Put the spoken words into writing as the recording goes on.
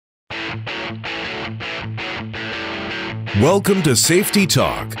Welcome to Safety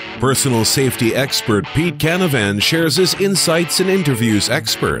Talk. Personal safety expert Pete Canavan shares his insights and interviews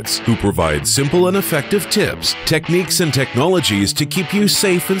experts who provide simple and effective tips, techniques, and technologies to keep you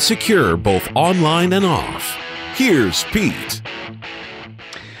safe and secure both online and off. Here's Pete.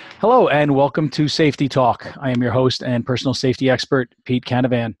 Hello and welcome to Safety Talk. I am your host and personal safety expert, Pete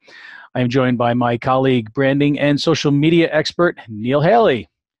Canavan. I am joined by my colleague, branding and social media expert, Neil Haley.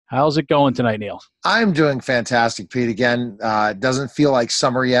 How's it going tonight, Neil? I'm doing fantastic, Pete. Again, it doesn't feel like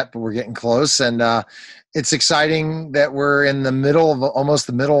summer yet, but we're getting close. And it's exciting that we're in the middle of almost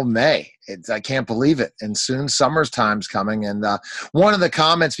the middle of May. I can't believe it. And soon summer's time's coming. And one of the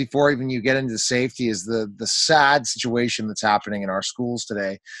comments before even you get into safety is the sad situation that's happening in our schools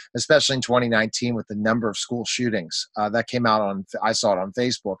today, especially in 2019 with the number of school shootings. That came out I saw it on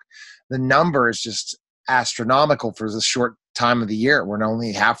Facebook. The number is just astronomical for the short time of the year. We're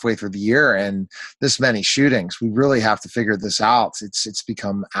only halfway through the year and this many shootings. We really have to figure this out. It's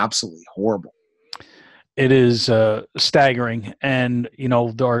become absolutely horrible. It is staggering. And, you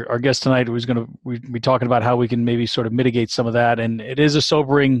know, our guest tonight was going to be talking about how we can maybe sort of mitigate some of that. And it is a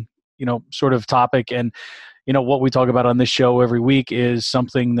sobering, sort of topic. And, what we talk about on this show every week is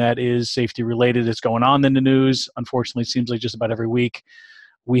something that is safety related. It's going on in the news. Unfortunately, it seems like just about every week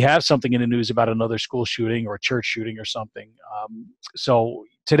we have something in the news about another school shooting or a church shooting or something. So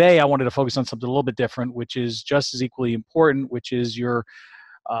today I wanted to focus on something a little bit different, which is just as equally important, which is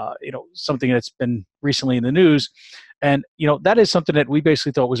something that's been recently in the news. And, that is something that we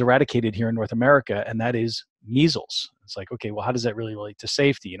basically thought was eradicated here in North America, and that is measles. It's like, okay, well, how does that really relate to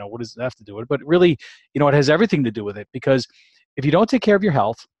safety? What does it have to do with it? But really, it has everything to do with it, because if you don't take care of your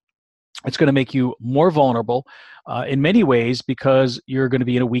health, it's going to make you more vulnerable in many ways, because you're going to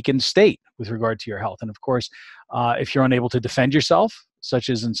be in a weakened state with regard to your health. And of course, if you're unable to defend yourself, such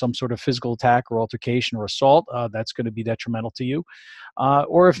as in some sort of physical attack or altercation or assault, that's going to be detrimental to you.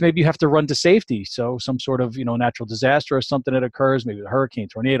 Or if maybe you have to run to safety, so some sort of natural disaster or something that occurs, maybe a hurricane,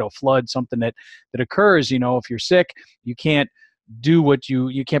 tornado, flood, something that occurs. If you're sick, you can't do what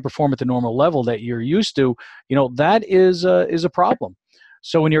you can't perform at the normal level that you're used to. That is a problem.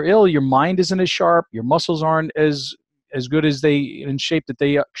 So when you're ill, your mind isn't as sharp, your muscles aren't as good as in shape that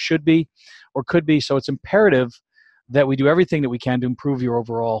they should be or could be. So it's imperative that we do everything that we can to improve your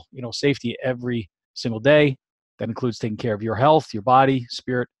overall, safety every single day. That includes taking care of your health, your body,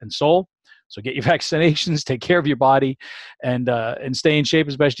 spirit, and soul. So get your vaccinations, take care of your body, and stay in shape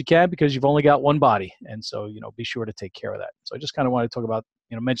as best you can, because you've only got one body. And so, be sure to take care of that. So I just kind of want to talk about,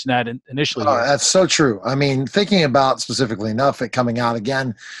 mention that initially. Oh, that's so true. I mean, thinking about specifically enough it coming out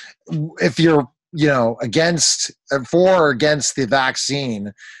again, if you're, for or against the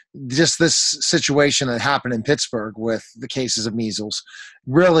vaccine, just this situation that happened in Pittsburgh with the cases of measles,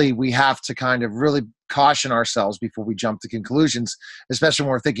 really, we have to kind of really caution ourselves before we jump to conclusions, especially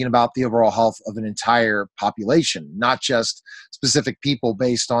when we're thinking about the overall health of an entire population, not just specific people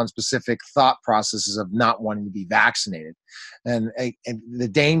based on specific thought processes of not wanting to be vaccinated. And the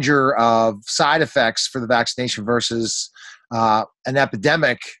danger of side effects for the vaccination versus an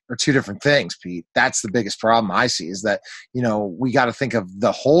epidemic are two different things, Pete. That's the biggest problem I see, is that, we got to think of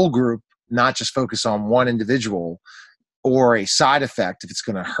the whole group, not just focus on one individual or a side effect if it's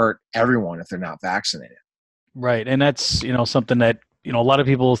going to hurt everyone if they're not vaccinated. Right. And that's, something that, a lot of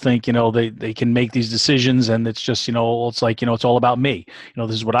people think, they can make these decisions, and it's just, it's like, it's all about me.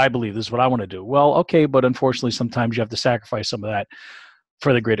 This is what I believe. This is what I want to do. Well, okay. But unfortunately, sometimes you have to sacrifice some of that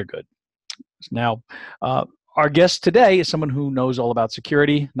for the greater good. Now, our guest today is someone who knows all about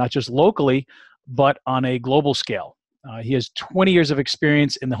security, not just locally, but on a global scale. He has 20 years of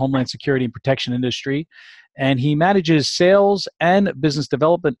experience in the homeland security and protection industry, and he manages sales and business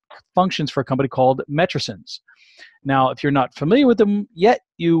development functions for a company called Metrasens. Now, if you're not familiar with them yet,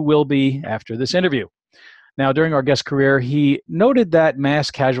 you will be after this interview. Now, during our guest's career, he noted that mass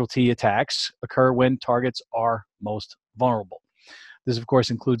casualty attacks occur when targets are most vulnerable. This, of course,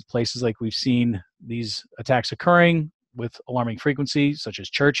 includes places like we've seen these attacks occurring with alarming frequency, such as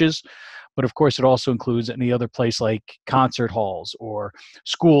churches. But of course, it also includes any other place like concert halls or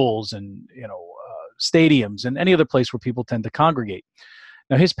schools and stadiums and any other place where people tend to congregate.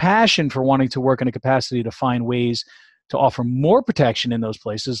 Now, his passion for wanting to work in a capacity to find ways to offer more protection in those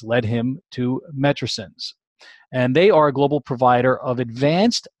places led him to Metrasens. And they are a global provider of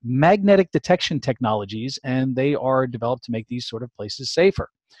advanced magnetic detection technologies, and they are developed to make these sort of places safer.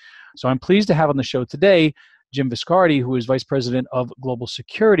 So I'm pleased to have on the show today Jim Viscardi, who is Vice President of Global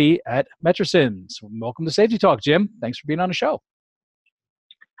Security at Metrasens. Welcome to Safety Talk, Jim. Thanks for being on the show.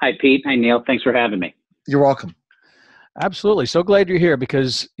 Hi, Pete. Hi, Neil. Thanks for having me. You're welcome. Absolutely. So glad you're here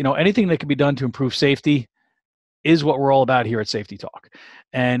because, anything that can be done to improve safety is what we're all about here at Safety Talk.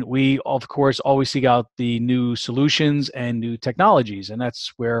 And we, of course, always seek out the new solutions and new technologies. And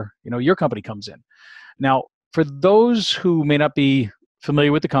that's where, your company comes in. Now, for those who may not be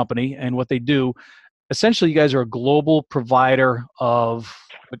familiar with the company and what they do, essentially you guys are a global provider of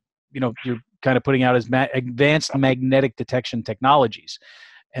what, you're kind of putting out as advanced magnetic detection technologies.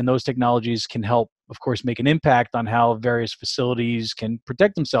 And those technologies can help, of course, make an impact on how various facilities can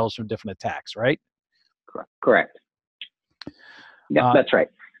protect themselves from different attacks, right? Correct. Yeah, that's right.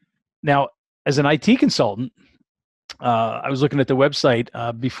 Now, as an IT consultant, I was looking at the website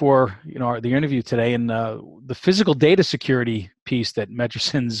before the interview today, and the physical data security piece that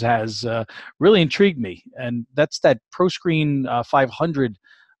Metrasens has really intrigued me, and that's that ProScreen 500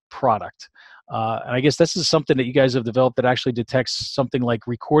 product. And I guess this is something that you guys have developed that actually detects something like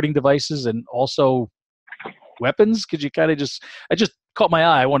recording devices and also weapons. Could you kind of I just caught my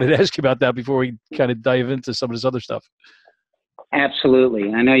eye. I wanted to ask you about that before we kind of dive into some of this other stuff. Absolutely.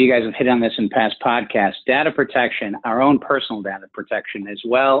 And I know you guys have hit on this in past podcasts. Data protection, our own personal data protection, as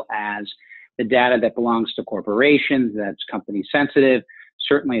well as the data that belongs to corporations, that's company sensitive,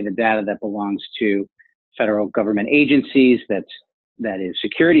 certainly the data that belongs to federal government agencies, that is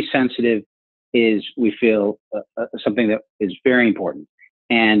security sensitive, is, we feel, something that is very important.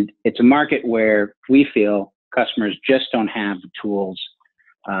 And it's a market where we feel customers just don't have the tools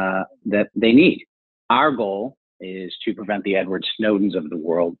that they need. Our goal is to prevent the Edward Snowdens of the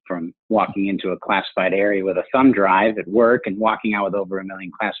world from walking into a classified area with a thumb drive at work and walking out with over 1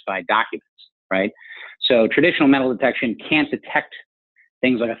 million classified documents, right? So traditional metal detection can't detect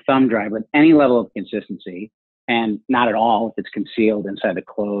things like a thumb drive with any level of consistency, and not at all if it's concealed inside the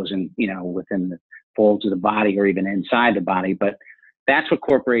clothes and, within the folds of the body or even inside the body. But that's what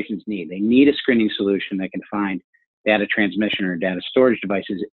corporations need. They need a screening solution that can find data transmission or data storage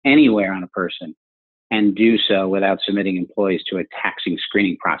devices anywhere on a person, and do so without submitting employees to a taxing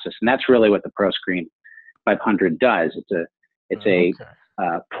screening process. And that's really what the ProScreen 500 does. It's a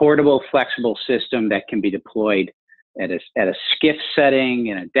portable, flexible system that can be deployed at a SCIF setting,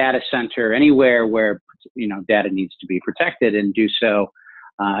 in a data center, anywhere where data needs to be protected, and do so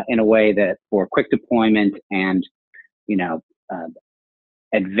in a way that for quick deployment and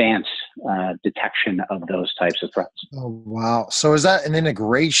advanced detection of those types of threats. Oh, wow. So is that an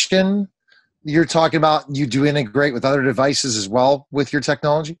integration you're talking about? You do integrate with other devices as well with your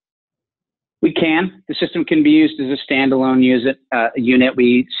technology? We can. The system can be used as a standalone unit.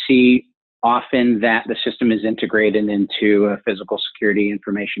 We see often that the system is integrated into a physical security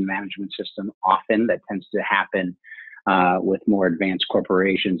information management system. Often that tends to happen with more advanced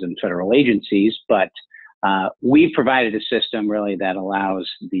corporations and federal agencies. But we've provided a system really that allows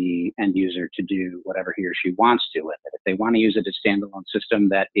the end user to do whatever he or she wants to with it. If they want to use it as a standalone system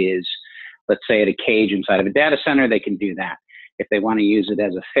that is, let's say, at a cage inside of a data center, they can do that. If they want to use it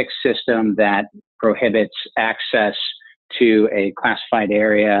as a fixed system that prohibits access to a classified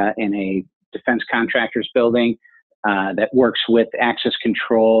area in a defense contractor's building, that works with access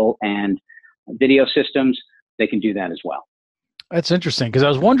control and video systems, they can do that as well. That's interesting, because I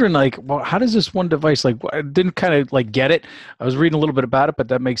was wondering, how does this one device, I didn't kind of get it. I was reading a little bit about it, but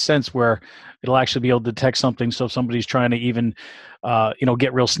that makes sense where it'll actually be able to detect something. So if somebody's trying to even,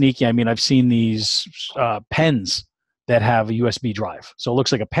 get real sneaky. I mean, I've seen these pens that have a USB drive. So it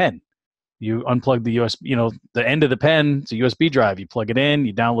looks like a pen. You unplug the USB, the end of the pen, it's a USB drive. You plug it in,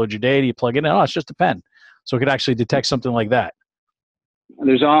 you download your data, you plug it in. Oh, it's just a pen. So it could actually detect something like that.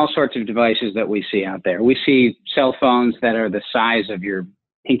 There's all sorts of devices that we see out there. We see cell phones that are the size of your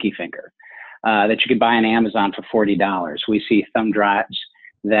pinky finger that you could buy on Amazon for $40. We see thumb drives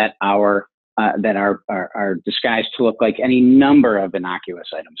that are disguised to look like any number of innocuous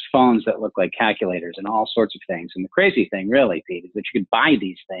items, phones that look like calculators and all sorts of things. And the crazy thing really, Pete, is that you could buy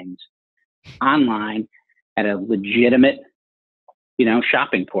these things online at a legitimate,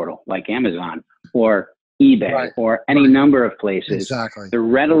 shopping portal like Amazon or eBay, or any number of places. Exactly. They're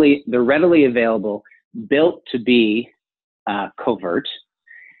readily available, built to be covert,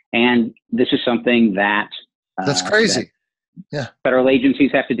 and this is something that that's crazy. Federal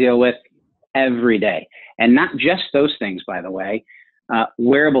agencies have to deal with every day, and not just those things, by the way.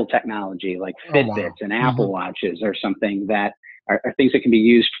 Wearable technology like Fitbits and Apple Watches are something that are things that can be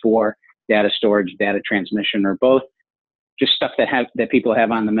used for data storage, data transmission, or both. Just stuff that people have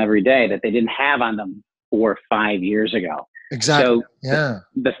on them every day that they didn't have on them 4 or 5 years ago. Exactly. So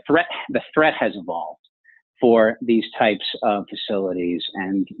the threat has evolved for these types of facilities,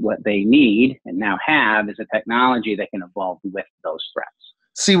 and what they need and now have is a technology that can evolve with those threats.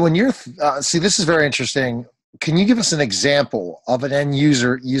 See, when you're this is very interesting. can you give us an example of an end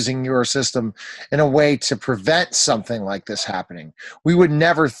user using your system in a way to prevent something like this happening? We would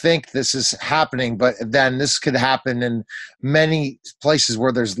never think this is happening, but then this could happen in many places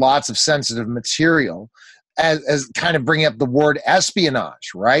where there's lots of sensitive material, as kind of bringing up the word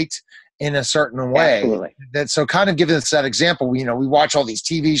espionage, right? In a certain way. Absolutely. So kind of giving us that example, we watch all these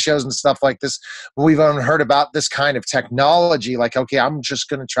TV shows and stuff like this, but we've only heard about this kind of technology. Like, okay, I'm just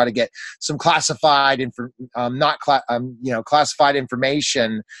going to try to get some classified classified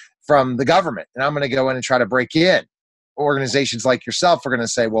information from the government, and I'm going to go in and try to break in. Organizations like yourself are going to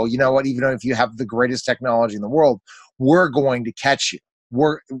say, well, you know what, even if you have the greatest technology in the world, we're going to catch you.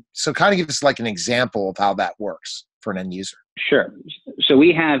 So kind of give us like an example of how that works for an end user. Sure. So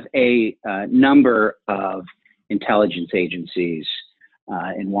we have a number of intelligence agencies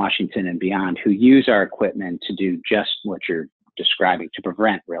in Washington and beyond who use our equipment to do just what you're describing, to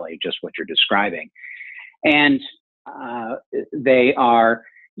prevent really just what you're describing. And they are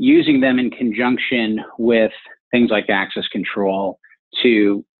using them in conjunction with things like access control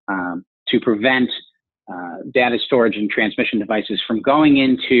to prevent data storage and transmission devices from going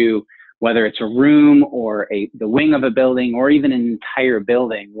into whether it's a room or the wing of a building or even an entire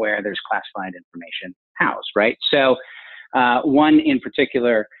building where there's classified information housed, right? So one in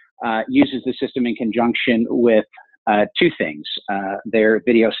particular uses the system in conjunction with two things, their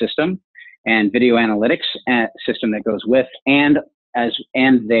video system and video analytics system that goes with, and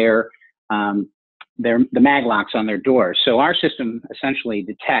their the mag locks on their doors. So our system essentially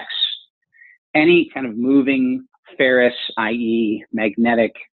detects any kind of moving ferrous, i.e.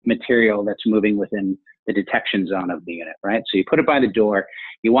 magnetic material that's moving within the detection zone of the unit, right? So you put it by the door,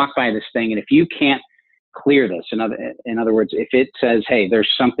 you walk by this thing, and if you can't clear this, in other words, if it says, hey,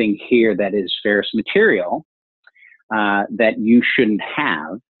 there's something here that is ferrous material that you shouldn't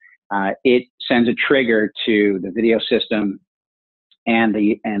have, it sends a trigger to the video system and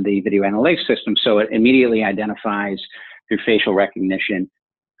the video analytics system. So it immediately identifies through facial recognition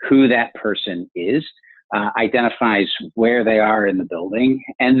who that person is, identifies where they are in the building,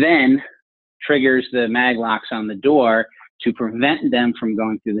 and then triggers the mag locks on the door to prevent them from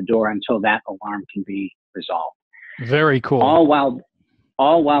going through the door until that alarm can be resolved. Very cool. All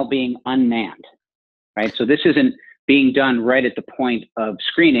while being unmanned, right? So this isn't being done right at the point of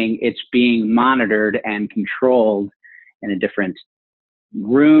screening. It's being monitored and controlled in a different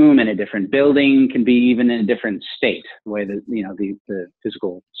room, in a different building, can be even in a different state, the way that the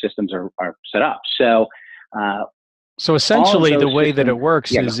physical systems are set up. So essentially the way that it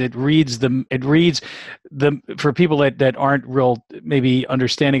works is it reads for people that aren't real maybe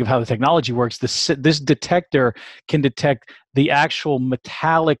understanding of how the technology works, this detector can detect the actual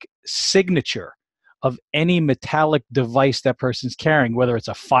metallic signature of any metallic device that person's carrying, whether it's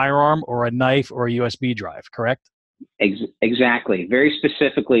a firearm or a knife or a USB drive, correct? Exactly. Very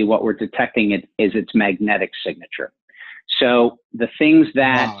specifically, what we're detecting is its magnetic signature. So the things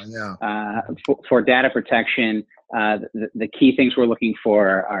that, for data protection, the key things we're looking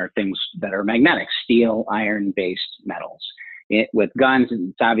for are things that are magnetic: steel, iron-based metals. With guns,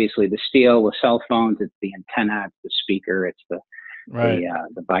 it's obviously the steel. With cell phones, it's the antenna, it's the speaker, it's the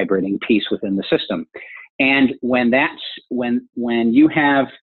vibrating piece within the system. And when you have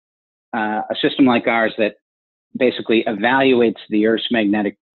a system like ours that basically evaluates the Earth's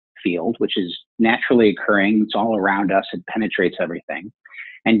magnetic field, which is naturally occurring, it's all around us, it penetrates everything,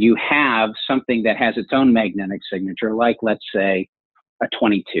 and you have something that has its own magnetic signature, like let's say a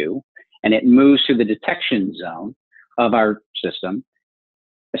 22, and it moves through the detection zone of our system.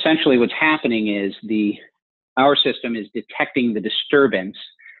 Essentially what's happening is our system is detecting the disturbance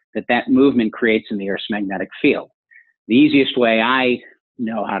that movement creates in the Earth's magnetic field. The easiest way I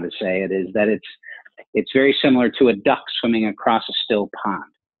know how to say it is that it's very similar to a duck swimming across a still pond,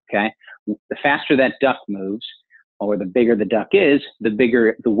 okay? The faster that duck moves, or the bigger the duck is, the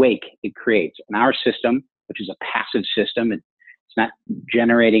bigger the wake it creates. And our system, which is a passive system, it's not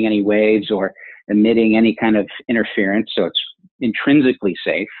generating any waves or emitting any kind of interference, so it's intrinsically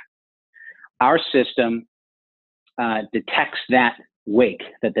safe. Our system detects that wake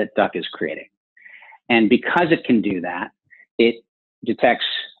that duck is creating. And because it can do that, it detects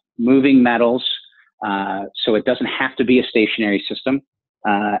moving metals, so it doesn't have to be a stationary system,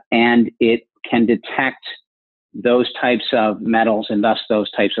 and it can detect those types of metals and thus those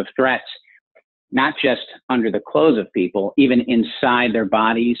types of threats, not just under the clothes of people, even inside their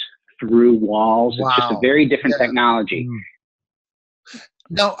bodies, through walls. Wow. It's just a very different technology.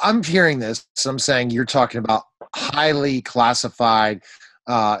 Now, I'm hearing this, so I'm saying you're talking about highly classified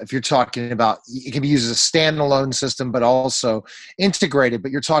If you're talking about, it can be used as a standalone system, but also integrated.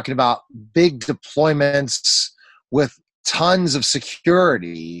 But you're talking about big deployments with tons of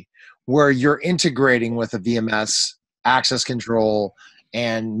security where you're integrating with a VMS, access control,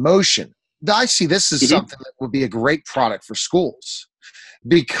 and motion. I see this as something that would be a great product for schools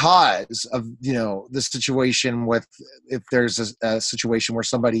because of, the situation with, if there's a situation where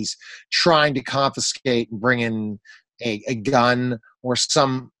somebody's trying to confiscate and bring in a gun or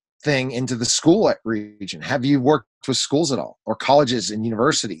something into the school region. Have you worked with schools at all, or colleges and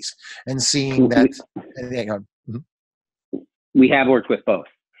universities, and seeing that? We have worked with both.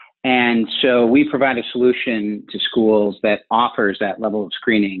 And so we provide a solution to schools that offers that level of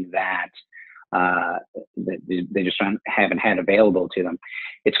screening that they just haven't had available to them.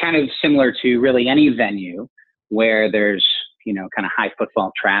 It's kind of similar to really any venue where there's, kind of high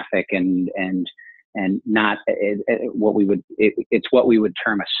footfall traffic and not it's what we would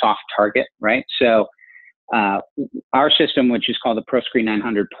term a soft target, right? So our system, which is called the ProScreen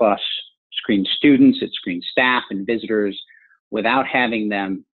 900 Plus, screens students, it screens staff and visitors without having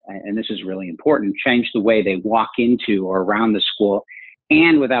them, and this is really important, change the way they walk into or around the school,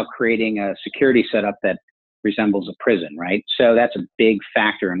 and without creating a security setup that resembles a prison, right? So that's a big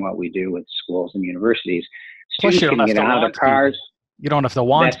factor in what we do with schools and universities. Plus, Students can get out of their cars. You don't have to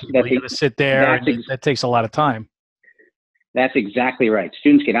want people. You got to sit there, and that takes a lot of time. That's exactly right.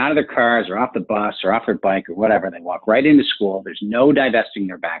 Students get out of their cars or off the bus or off their bike or whatever. They walk right into school. There's no divesting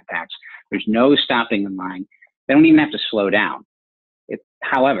their backpacks. There's no stopping in line. They don't even have to slow down.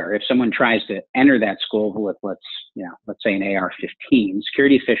 However, if someone tries to enter that school with, let's say an AR-15,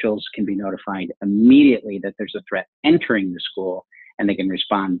 security officials can be notified immediately that there's a threat entering the school, and they can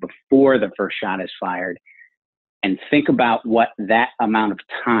respond before the first shot is fired. And think about what that amount of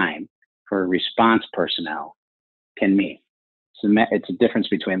time for response personnel can mean. It's a difference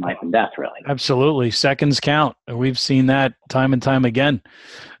between life and death, really. Absolutely. Seconds count. We've seen that time and time again.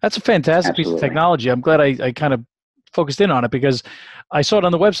 That's a fantastic piece of technology. I'm glad I kind of focused in on it, because I saw it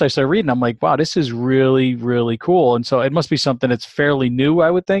on the website, started reading. I'm like, wow, this is really, really cool. And so it must be something that's fairly new,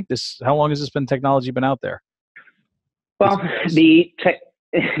 I would think. How long has technology been out there? Well, the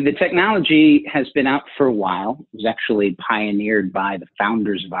technology has been out for a while. It was actually pioneered by the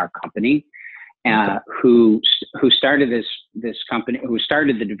founders of our company, who started this company, who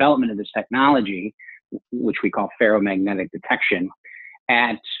started the development of this technology, which we call ferromagnetic detection,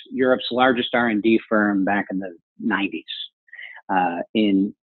 at Europe's largest R&D firm back in the 90s.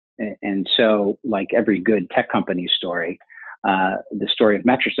 And so, like every good tech company story, the story of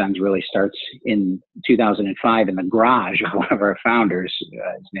Metrasens really starts in 2005 in the garage of one of our founders. His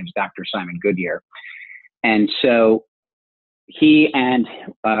name is Dr. Simon Goodyear. And so he and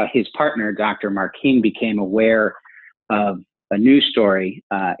his partner, Dr. Markin, became aware of a news story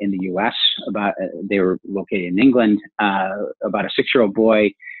in the U.S. about, they were located in England, about a 6-year-old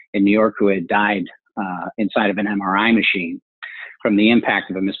boy in New York who had died inside of an MRI machine from the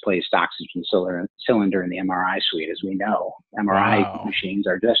impact of a misplaced oxygen cylinder in the MRI suite. As we know, MRI machines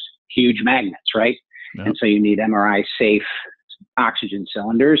are just huge magnets, right? Yep. And so you need MRI safe oxygen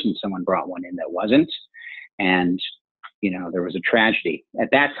cylinders, and someone brought one in that wasn't. And, there was a tragedy. At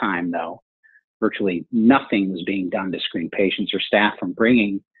that time, though, virtually nothing was being done to screen patients or staff from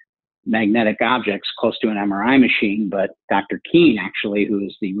bringing magnetic objects close to an MRI machine. But Dr. Keene, actually, who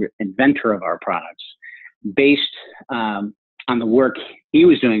is the inventor of our products, based on the work he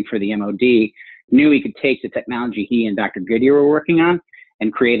was doing for the MOD, knew he could take the technology he and Dr. Goodyear were working on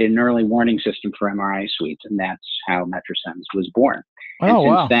and created an early warning system for MRI suites. And that's how Metrasens was born.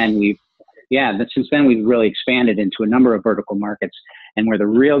 Since then, we've really expanded into a number of vertical markets. And where the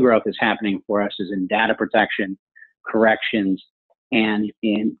real growth is happening for us is in data protection, corrections, and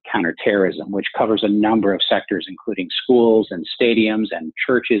in counterterrorism, which covers a number of sectors, including schools and stadiums and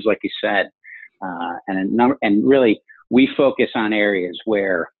churches, like you said. And really, we focus on areas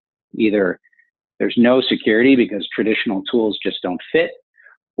where either there's no security because traditional tools just don't fit,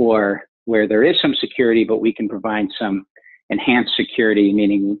 or where there is some security, but we can provide some enhanced security,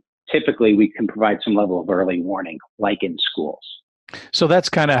 meaning typically we can provide some level of early warning, like in schools. So that's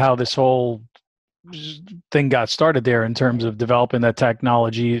kind of how this whole thing got started there, in terms of developing that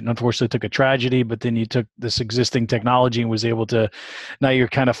technology. And unfortunately, it took a tragedy, but then you took this existing technology and was able to, now you're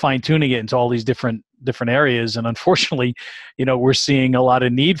kind of fine tuning it into all these different areas. And unfortunately, we're seeing a lot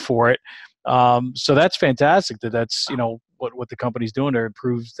of need for it. So that's fantastic that's, what the company's doing to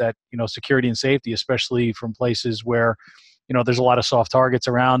improve that, security and safety, especially from places where, there's a lot of soft targets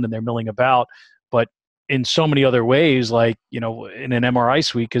around and they're milling about, but in so many other ways, like, in an MRI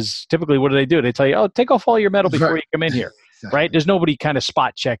suite, because typically what do? They tell you, oh, take off all your metal before you come in here. right? There's nobody kind of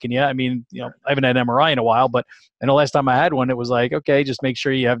spot checking you. I mean, I haven't had an MRI in a while, but I know last time I had one, it was like, okay, just make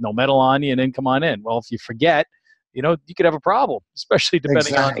sure you have no metal on you and then come on in. Well, if you forget, you could have a problem, especially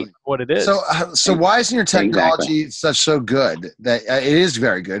depending on what it is. So why isn't your technology so good that it is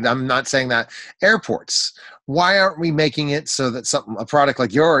very good? I'm not saying that. Airports, why aren't we making it so that a product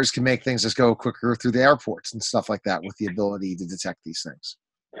like yours can make things just go quicker through the airports and stuff like that with the ability to detect these things?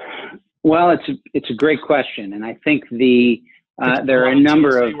 Well, it's a great question, and I think there are a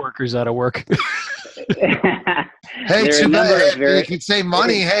number of workers out of work. Hey, too bad. They can save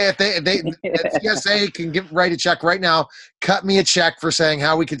money. Hey, if TSA can write a check right now, cut me a check for saying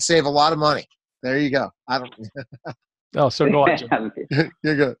how we could save a lot of money. There you go. I don't. Oh, so go on, Jim.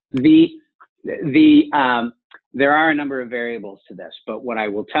 You're good. There are a number of variables to this, but what I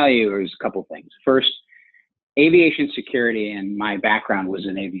will tell you is a couple things. First, aviation security, and my background was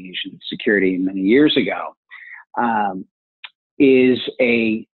in aviation security many years ago, is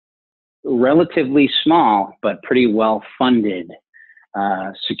a relatively small but pretty well-funded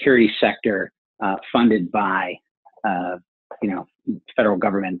security sector, funded by federal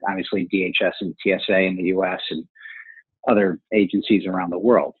government, obviously DHS and TSA in the U.S. and other agencies around the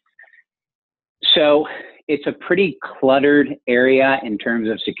world. So it's a pretty cluttered area in terms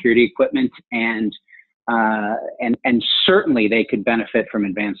of security equipment, and certainly they could benefit from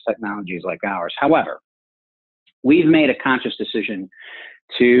advanced technologies like ours. However, we've made a conscious decision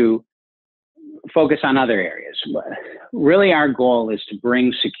to focus on other areas. Really, our goal is to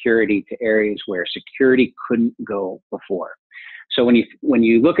bring security to areas where security couldn't go before. So when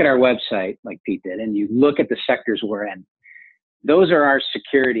you look at our website, like Pete did, and you look at the sectors we're in, those are our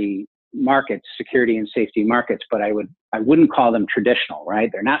security markets, security and safety markets, but I wouldn't call them traditional, right?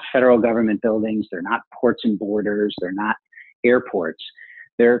 They're not federal government buildings, they're not ports and borders, they're not airports,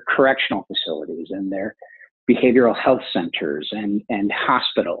 they're correctional facilities, and they're behavioral health centers and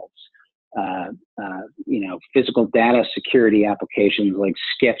hospitals. Physical data security applications like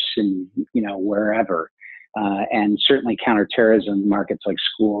SCIFs and wherever, and certainly counterterrorism markets like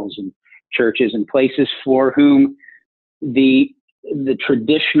schools and churches and places for whom the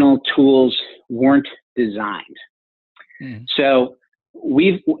traditional tools weren't designed. So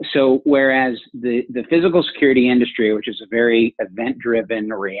whereas the physical security industry, which is a very event-driven,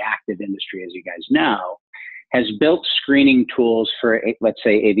 reactive industry, as you guys know, has built screening tools for, let's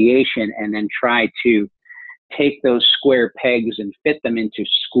say, aviation, and then try to take those square pegs and fit them into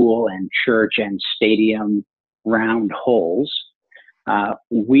school and church and stadium round holes.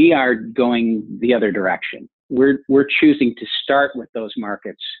 We are going the other direction. We're choosing to start with those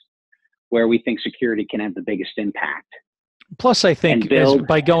markets where we think security can have the biggest impact. Plus, I think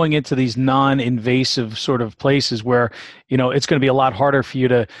by going into these non-invasive sort of places where, it's going to be a lot harder for you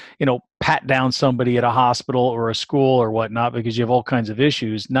to, pat down somebody at a hospital or a school or whatnot, because you have all kinds of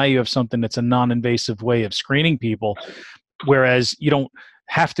issues. Now you have something that's a non-invasive way of screening people, whereas you don't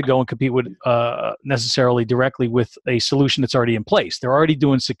have to go and compete with necessarily directly with a solution that's already in place. They're already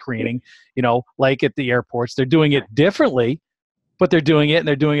doing screening, like at the airports. They're doing it differently, but they're doing it, and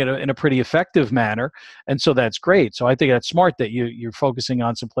they're doing it in a pretty effective manner. And so that's great. So I think that's smart that you're focusing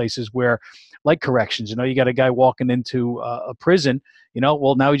on some places where, like corrections, you got a guy walking into a prison,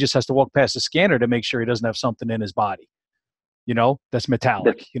 well, now he just has to walk past the scanner to make sure he doesn't have something in his body, that's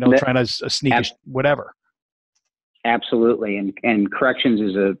metallic, trying to sneak whatever. Absolutely. And corrections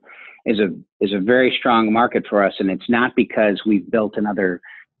is a very strong market for us. And it's not because we've built another,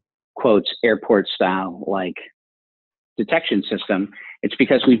 quotes, airport style, like, detection system. It's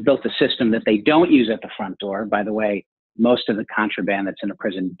because we've built a system that they don't use at the front door. By the way, most of the contraband that's in a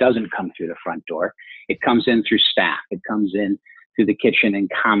prison doesn't come through the front door. It comes in through staff. It comes in through the kitchen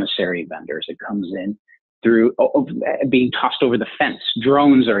and commissary vendors. It comes in through being tossed over the fence.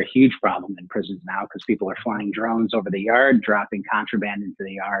 Drones are a huge problem in prisons now because people are flying drones over the yard, dropping contraband into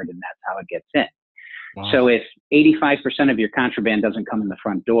the yard, and that's how it gets in. Wow. So if 85% of your contraband doesn't come in the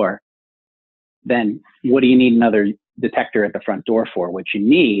front door, then what do you need another detector at the front door for? What you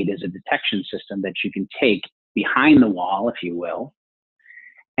need is a detection system that you can take behind the wall, if you will,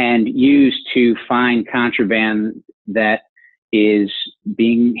 and use to find contraband that is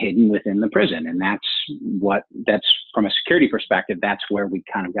being hidden within the prison. And that's from a security perspective, that's where we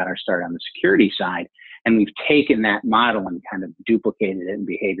kind of got our start on the security side. And we've taken that model and kind of duplicated it in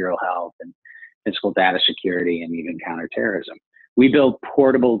behavioral health and physical data security and even counterterrorism. We build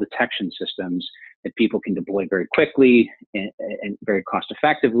portable detection systems that people can deploy very quickly and very cost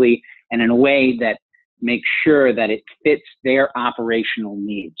effectively, and in a way that makes sure that it fits their operational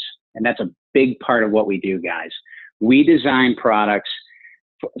needs. And that's a big part of what we do, guys. We design products,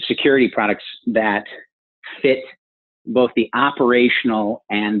 security products, that fit both the operational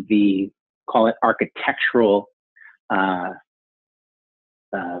and the, call it, architectural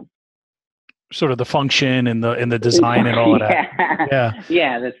sort of the function and the design and all of that.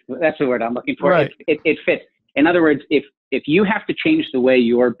 Yeah, that's the word I'm looking for. Right. It fits. In other words, if you have to change the way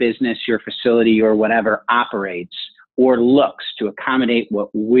your business, your facility, or whatever operates or looks to accommodate what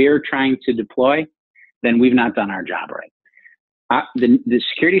we're trying to deploy, then we've not done our job right. The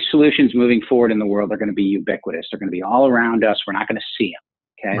security solutions moving forward in the world are going to be ubiquitous. They're going to be all around us. We're not going to see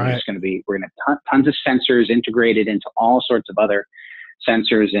them. Okay, right. We're going to have tons of sensors integrated into all sorts of other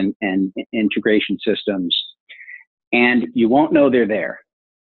sensors and integration systems, and you won't know they're there,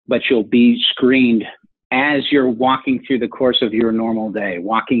 but you'll be screened as you're walking through the course of your normal day,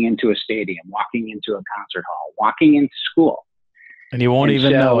 walking into a stadium, walking into a concert hall, walking into school. And you won't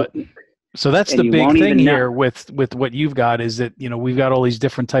even know it. So that's the big thing here with what you've got is that, we've got all these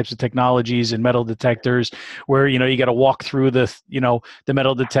different types of technologies and metal detectors where, you got to walk through the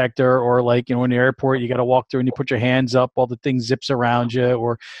metal detector, or like, in the airport, you got to walk through and you put your hands up while the thing zips around you,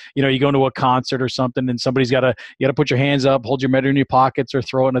 or, you go to a concert or something and you got to put your hands up, hold your metal in your pockets, or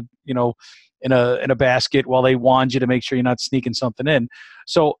throw it in a basket while they wand you to make sure you're not sneaking something in.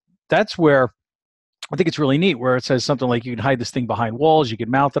 So that's where I think it's really neat, where it says something like you can hide this thing behind walls, you can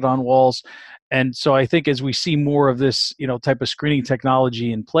mount it on walls. And so I think as we see more of this, type of screening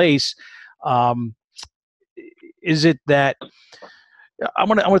technology in place, is it that I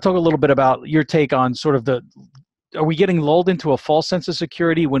want to talk a little bit about your take on sort of are we getting lulled into a false sense of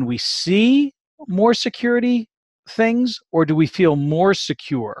security when we see more security things, or do we feel more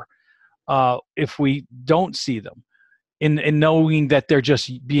secure if we don't see them? In knowing that they're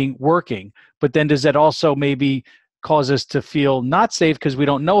just working, but then does that also maybe cause us to feel not safe because we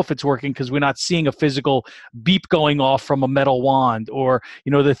don't know if it's working, because we're not seeing a physical beep going off from a metal wand, or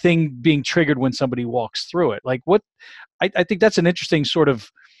the thing being triggered when somebody walks through it? Like, what I think that's an interesting sort of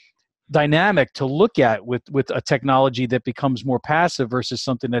dynamic to look at with a technology that becomes more passive versus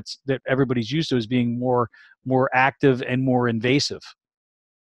something that everybody's used to as being more active and more invasive.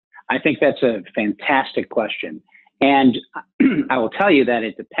 I think that's a fantastic question. And I will tell you that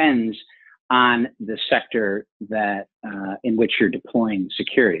it depends on the sector that in which you're deploying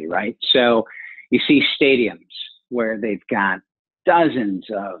security, right? So you see stadiums where they've got dozens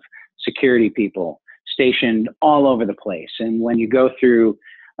of security people stationed all over the place. And when you go through,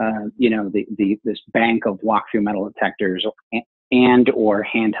 this bank of walk-through metal detectors or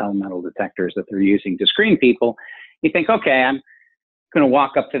handheld metal detectors that they're using to screen people, you think, okay, I'm going to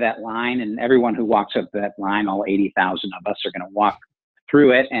walk up to that line, and everyone who walks up that line, all 80,000 of us, are going to walk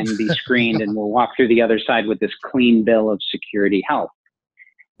through it and be screened, and we'll walk through the other side with this clean bill of security health.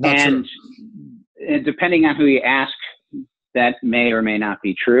 And depending on who you ask, that may or may not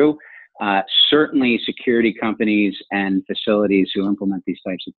be true. Certainly security companies and facilities who implement these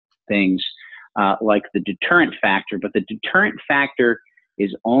types of things like the deterrent factor, but the deterrent factor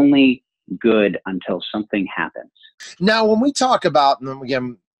is only good until something happens. Now, when we talk about, and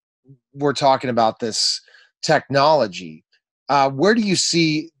again, we're talking about this technology, where do you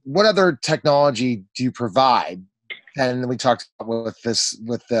see, what other technology do you provide? And we talked about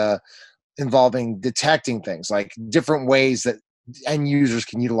with involving detecting things, like different ways that end users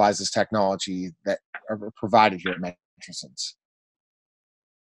can utilize this technology that are provided here at Metrasens.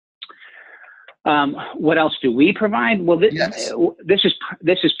 What else do we provide? Well, this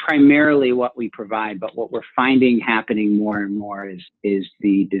is primarily what we provide, but what we're finding happening more and more is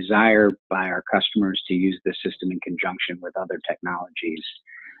the desire by our customers to use the system in conjunction with other technologies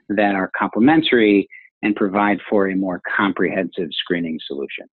that are complementary and provide for a more comprehensive screening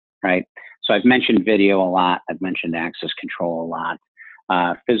solution, right? So I've mentioned video a lot. I've mentioned access control a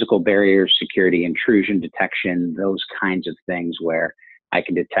lot, physical barriers, security, intrusion detection, those kinds of things where I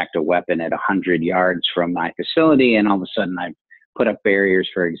can detect a weapon at 100 yards from my facility, and all of a sudden I've put up barriers,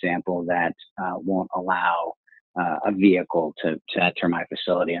 for example, that won't allow a vehicle to enter my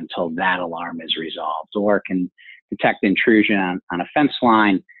facility until that alarm is resolved, or can detect intrusion on a fence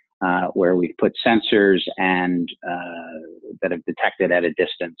line where we've put sensors and that have detected at a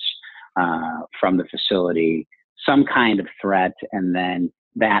distance from the facility some kind of threat, and then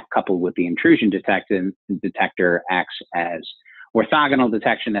that coupled with the intrusion detector acts as orthogonal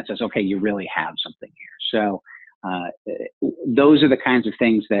detection that says, okay, you really have something here. So those are the kinds of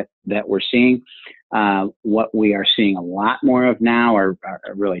things that we're seeing. What we are seeing a lot more of now are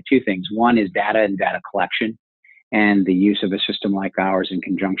really two things. One is data and data collection, and the use of a system like ours in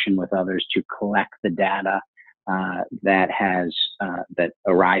conjunction with others to collect the data that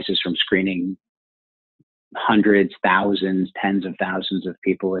arises from screening hundreds, thousands, tens of thousands of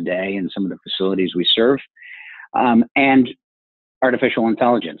people a day in some of the facilities we serve. And artificial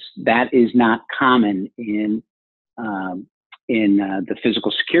intelligence. That is not common in the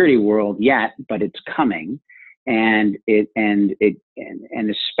physical security world yet, but it's coming. And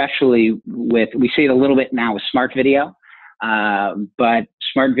especially with, we see it a little bit now with smart video, but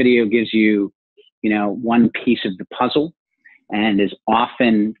smart video gives you, one piece of the puzzle, and is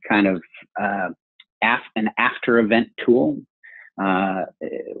often kind of an after event tool.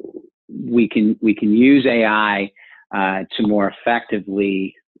 We can use AI to more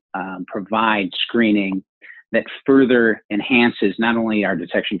effectively provide screening that further enhances not only our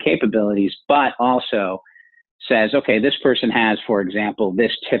detection capabilities, but also says, okay, this person has, for example,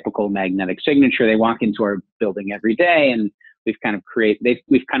 this typical magnetic signature. They walk into our building every day, and we've kind of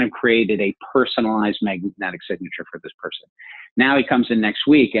created a personalized magnetic signature for this person. Now he comes in next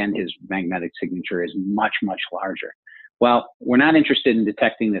week, and his magnetic signature is much, much larger. Well, we're not interested in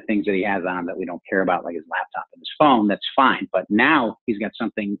detecting the things that he has on that we don't care about, like his laptop and his phone. That's fine. But now he's got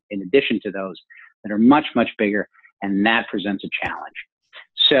something in addition to those that are much, much bigger, and that presents a challenge.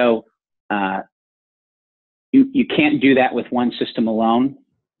 So you can't do that with one system alone.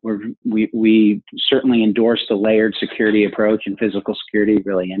 We certainly endorse the layered security approach in physical security,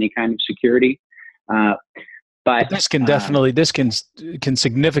 really any kind of security. But this can definitely, can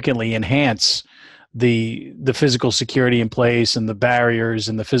significantly enhance the physical security in place and the barriers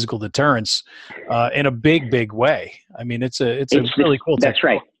and the physical deterrence in a big way. I mean, it's a really cool technology. That's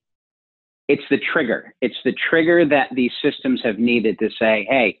right. It's the trigger. It's the trigger that these systems have needed to say,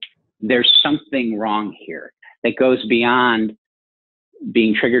 hey, there's something wrong here, that goes beyond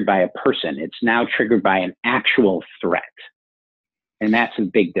being triggered by a person. It's now triggered by an actual threat. And that's a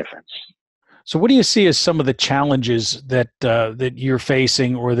big difference. So what do you see as some of the challenges that you're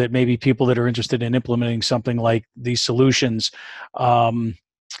facing, or that maybe people that are interested in implementing something like these solutions,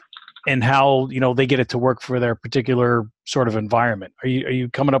 and how they get it to work for their particular sort of environment? Are you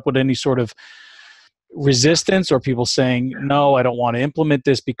coming up with any sort of resistance, or people saying, no, I don't want to implement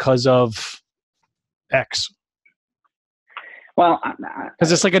this because of X? Well,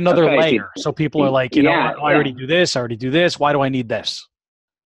 because it's like another layer. So people are like, I already do this. Why do I need this?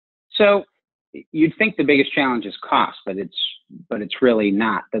 So you'd think the biggest challenge is cost, but it's really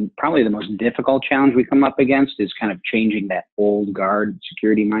not. Probably the most difficult challenge we come up against is kind of changing that old guard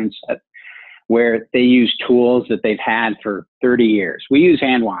security mindset, where they use tools that they've had for 30 years. We use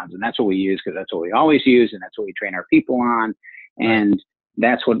hand wands, and that's what we use because that's what we always use, and that's what we train our people on, and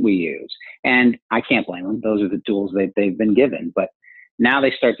that's what we use. And I can't blame them. Those are the tools they've been given. But now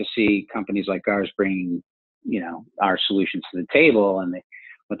they start to see companies like ours bringing, our solutions to the table, and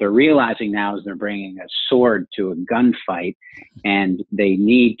what they're realizing now is they're bringing a sword to a gunfight, and they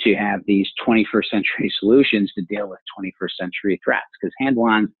need to have these 21st century solutions to deal with 21st century threats, because hand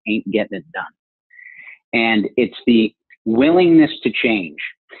wands ain't getting it done. And it's the willingness to change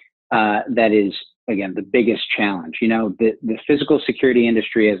that is, again, the biggest challenge. The physical security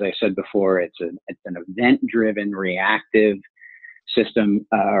industry, as I said before, it's an event-driven, reactive system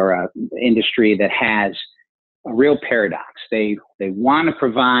or industry that has a real paradox. They want to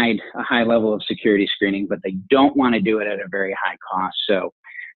provide a high level of security screening, but they don't want to do it at a very high cost. So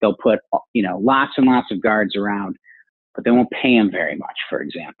they'll put lots and lots of guards around, but they won't pay them very much, for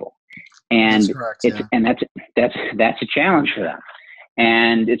example. And that's correct, and that's a challenge for them.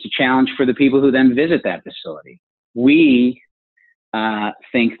 And it's a challenge for the people who then visit that facility. We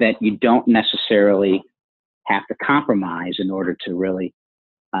think that you don't necessarily have to compromise in order to really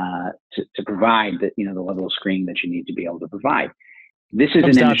to provide the level of screening that you need to be able to provide. This is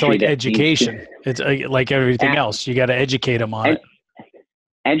comes an down industry to education. It's like everything else. You got to educate them on it.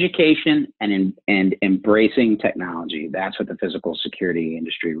 Education and embracing technology. That's what the physical security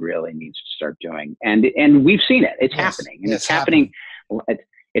industry really needs to start doing. And we've seen it. It's happening. And it's happening.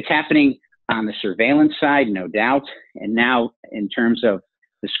 It's happening on the surveillance side, no doubt. And now in terms of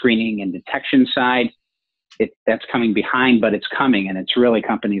the screening and detection side, that's coming behind, but it's coming. And it's really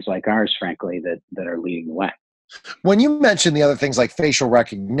companies like ours, frankly, that are leading the way. When you mentioned the other things like facial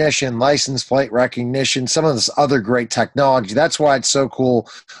recognition, license plate recognition, some of this other great technology, that's why it's so cool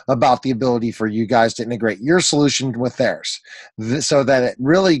about the ability for you guys to integrate your solution with theirs, so that it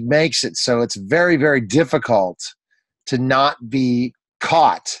really makes it so it's very, very difficult to not be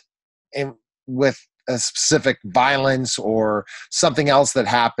caught with a specific violence or something else that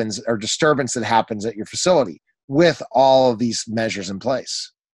happens or disturbance that happens at your facility with all of these measures in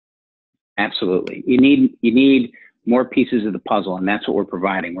place. Absolutely. You need more pieces of the puzzle, and that's what we're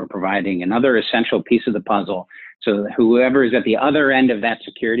providing. We're providing another essential piece of the puzzle so that whoever is at the other end of that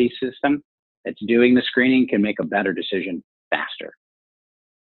security system that's doing the screening can make a better decision faster.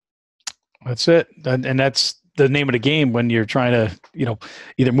 That's it. And that's the name of the game when you're trying to,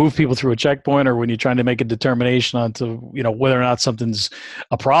 either move people through a checkpoint or when you're trying to make a determination onto, whether or not something's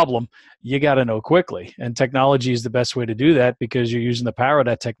a problem. You got to know quickly. And technology is the best way to do that because you're using the power of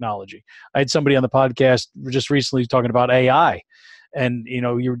that technology. I had somebody on the podcast just recently talking about AI. And,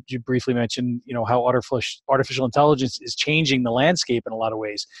 you briefly mentioned, how artificial intelligence is changing the landscape in a lot of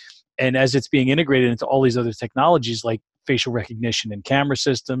ways. And as it's being integrated into all these other technologies like facial recognition and camera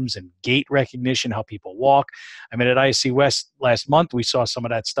systems and gait recognition, how people walk. I mean, at ISC West last month, we saw some of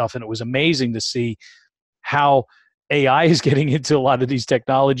that stuff, and it was amazing to see how AI is getting into a lot of these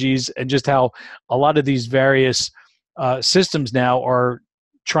technologies and just how a lot of these various systems now are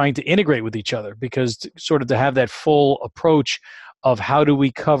trying to integrate with each other because to have that full approach of how do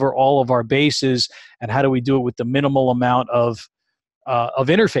we cover all of our bases and how do we do it with the minimal amount of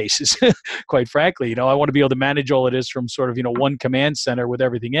interfaces, quite frankly. I want to be able to manage all of this from one command center with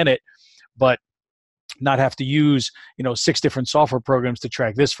everything in it, but not have to use, 6 different software programs to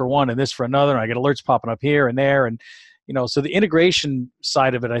track this for one and this for another. And I get alerts popping up here and there. And, so the integration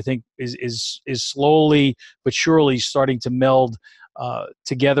side of it, I think is slowly but surely starting to meld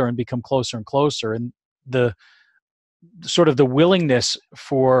together and become closer and closer. And the willingness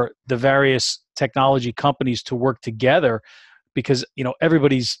for the various technology companies to work together because,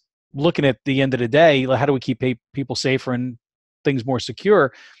 everybody's looking at the end of the day, how do we keep people safer and things more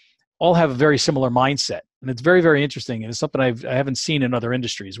secure, all have a very similar mindset. And it's very, very interesting. And it's something I haven't seen in other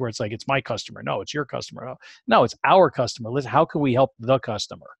industries where it's like, it's my customer. No, it's your customer. No, it's our customer. How can we help the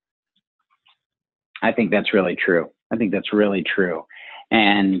customer? I think that's really true.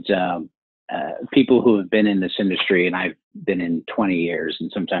 And people who have been in this industry, and I've been in 20 years,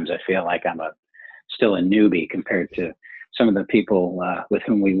 and sometimes I feel like I'm still a newbie compared to some of the people with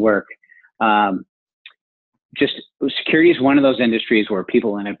whom we work. Just security is one of those industries where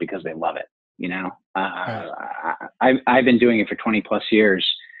people in it because they love it. I've been doing it for 20 plus years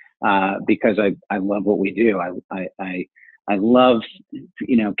because I love what we do. I love,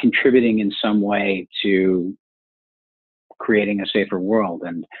 contributing in some way to creating a safer world.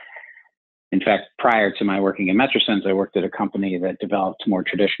 And in fact, prior to my working at Metrasens, I worked at a company that developed more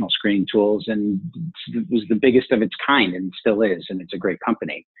traditional screening tools, and it was the biggest of its kind, and still is, and it's a great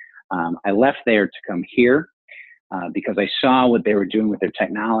company. I left there to come here because I saw what they were doing with their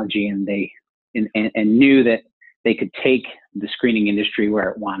technology, and and knew that they could take the screening industry where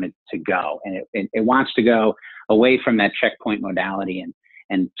it wanted to go, and it wants to go away from that checkpoint modality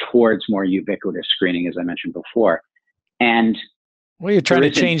and towards more ubiquitous screening, as I mentioned before. And well, you're trying to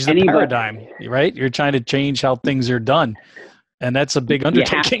change the paradigm, right? You're trying to change how things are done. And that's a big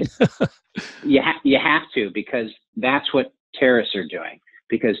undertaking. You have to, because that's what terrorists are doing.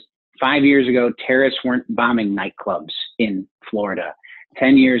 Because 5 years ago, terrorists weren't bombing nightclubs in Florida.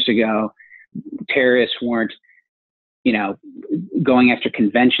 10 years ago, terrorists weren't, going after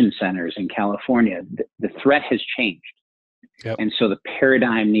convention centers in California. The threat has changed. Yep. And so the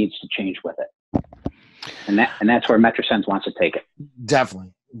paradigm needs to change with it. And that's where Metrasens wants to take it.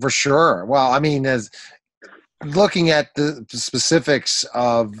 Definitely, for sure. Well, I mean, as looking at the specifics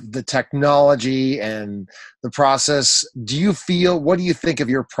of the technology and the process, what do you think of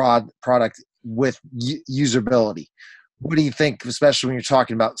your product with usability? What do you think, especially when you're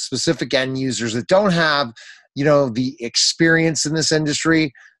talking about specific end users that don't have, the experience in this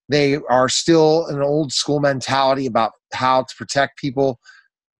industry? They are still an old school mentality about how to protect people.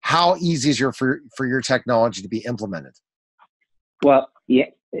 How easy is it for your technology to be implemented? Well, yeah,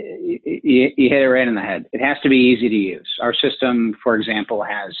 you hit it right on the head. It has to be easy to use. Our system, for example,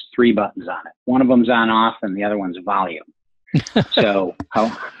 has 3 buttons on it. One of them's on off and the other one's volume. So how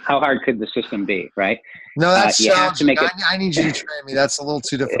hard could the system be, right? No, that's challenging. I need you to train me. That's a little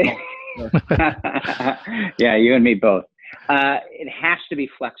too difficult. Yeah, you and me both. It has to be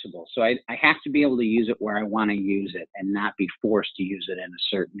flexible. So I have to be able to use it where I want to use it and not be forced to use it in a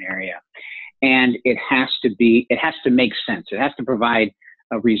certain area. And it has to make sense. It has to provide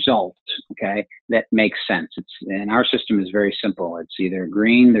a result, okay, that makes sense. And our system is very simple. It's either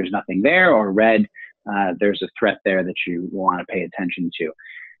green, there's nothing there, or red, there's a threat there that you want to pay attention to.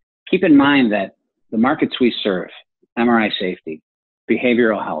 Keep in mind that the markets we serve, MRI safety,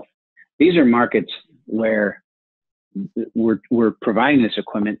 behavioral health, these are markets where we're providing this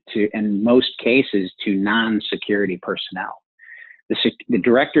equipment to, in most cases, to non-security personnel. The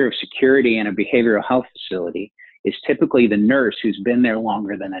director of security in a behavioral health facility is typically the nurse who's been there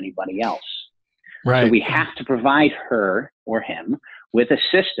longer than anybody else. Right. So we have to provide her or him with a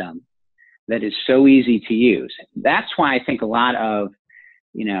system that is so easy to use. That's why I think a lot of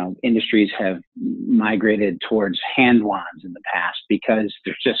industries have migrated towards hand wands in the past, because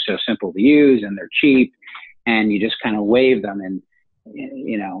they're just so simple to use and they're cheap and you just kind of wave them. And,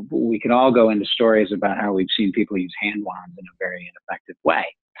 you know, we could all go into stories about how we've seen people use hand wands in a very ineffective way.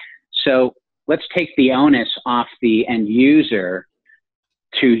 So let's take the onus off the end user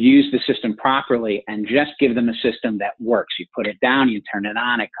to use the system properly and just give them a system that works. You put it down, you turn it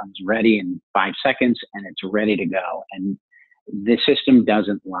on, it comes ready in 5 seconds, and it's ready to go. And the system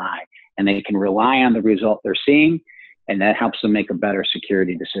doesn't lie, and they can rely on the result they're seeing, and that helps them make a better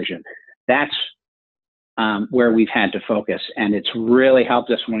security decision. That's where we've had to focus, and it's really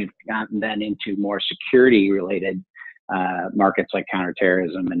helped us when we've gotten then into more security-related markets like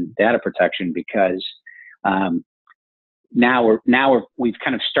counterterrorism and data protection, because now we've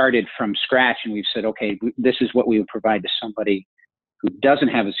kind of started from scratch, and we've said, okay, this is what we would provide to somebody who doesn't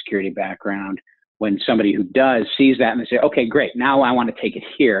have a security background. When somebody who does sees that and they say, okay, great, now I want to take it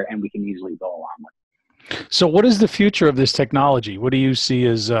here, and we can easily go along with it. So what is the future of this technology? What do you see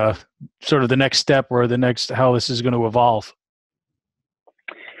as sort of the next step, or the next, how this is going to evolve?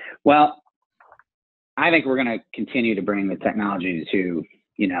 Well, I think we're going to continue to bring the technology to,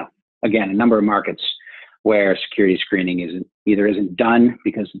 you know, again, a number of markets where security screening isn't done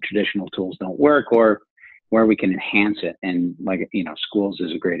because the traditional tools don't work, or where we can enhance it. And like, you know, schools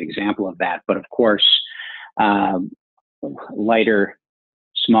is a great example of that. But of course, lighter,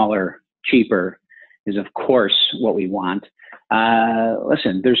 smaller, cheaper is of course what we want.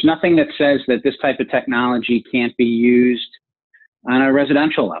 Listen, there's nothing that says that this type of technology can't be used on a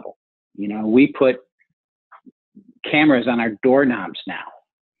residential level. You know, we put cameras on our doorknobs now.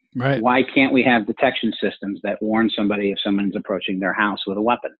 Right. Why can't we have detection systems that warn somebody if someone's approaching their house with a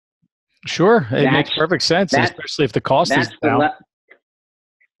weapon? Sure. It makes perfect sense, especially if the cost is down.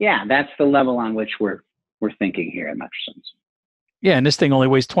 Yeah, that's the level on which we're thinking here at Metrasens. Yeah, and this thing only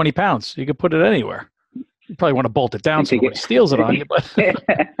weighs 20 pounds. You can put it anywhere. You probably want to bolt it down so nobody steals it on you. But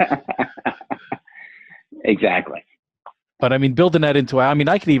exactly. But I mean, building that into, I mean,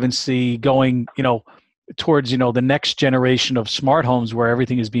 I could even see going, you know, towards, you know, the next generation of smart homes where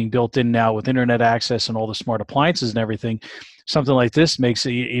everything is being built in now with internet access and all the smart appliances and everything. Something like this makes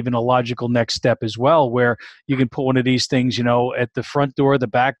it even a logical next step as well, where you can put one of these things, you know, at the front door, the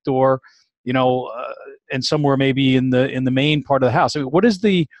back door, you know, and somewhere maybe in the main part of the house. I mean, what is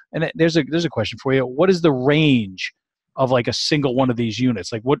the, and there's a question for you. What is the range of like a single one of these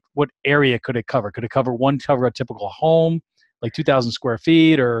units? Like what area could it cover? Could it cover a typical home, like 2,000 square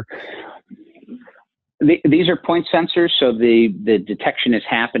feet, or? These are point sensors, so the detection is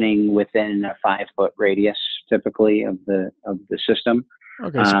happening within a 5-foot radius, typically, of the system.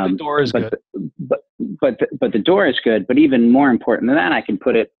 Okay, so the door is good. But the door is good. But even more important than that, I can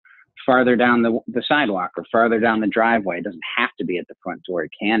put it farther down the sidewalk or farther down the driveway. It doesn't have to be at the front door.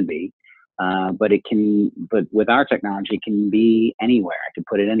 It can be, but it can. But with our technology, it can be anywhere. I can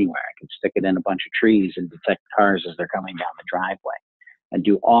put it anywhere. I can stick it in a bunch of trees and detect cars as they're coming down the driveway, and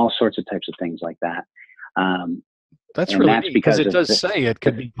do all sorts of types of things like that. That's really neat, because it does say it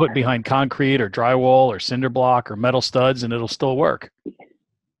could be put behind concrete or drywall or cinder block or metal studs, and it'll still work.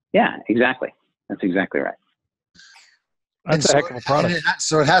 Yeah, exactly. That's exactly right. That's a heck of a product.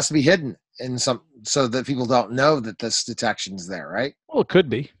 So it has to be hidden in so that people don't know that this detection's there, right? Well, it could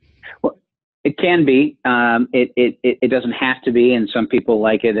be. Well, it can be. It doesn't have to be, and some people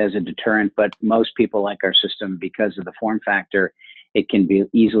like it as a deterrent, but most people like our system because of the form factor. It can be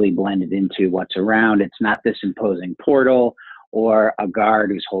easily blended into what's around. It's not this imposing portal or a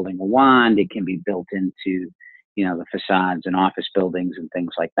guard who's holding a wand. It can be built into, you know, the facades and office buildings and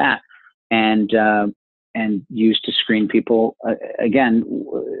things like that, and used to screen people again,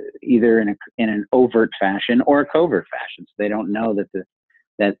 either in an overt fashion or a covert fashion, so they don't know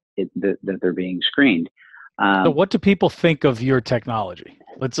that they're being screened. So what do people think of your technology?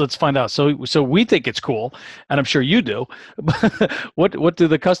 Let's find out. So we think it's cool, and I'm sure you do. What do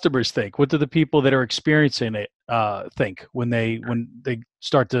the customers think? What do the people that are experiencing it think when they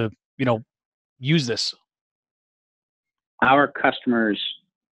start to, you know, use this? Our customers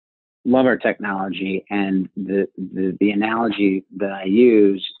love our technology, and the analogy that I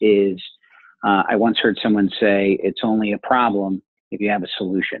use is I once heard someone say it's only a problem if you have a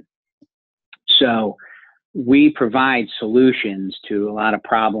solution. So we provide solutions to a lot of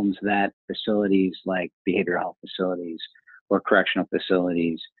problems that facilities like behavioral health facilities or correctional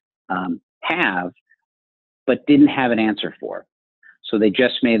facilities have, but didn't have an answer for. So they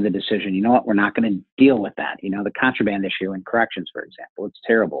just made the decision, you know what, we're not going to deal with that. You know, the contraband issue in corrections, for example, it's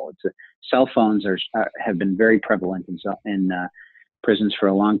terrible. Cell phones have been very prevalent in prisons for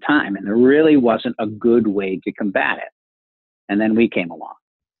a long time, and there really wasn't a good way to combat it. And then we came along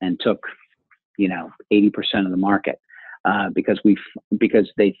and took, you know, 80% of the market because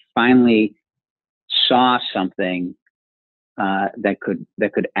they finally saw something that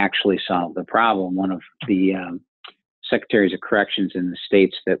could actually solve the problem. One of the secretaries of corrections in the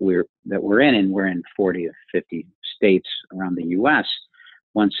states that we're in, and we're in 40 to 50 states around the U.S.,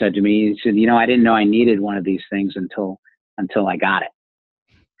 once said to me, he said, I didn't know I needed one of these things until I got it.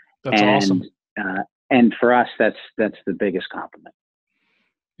 That's awesome. And for us, that's the biggest compliment.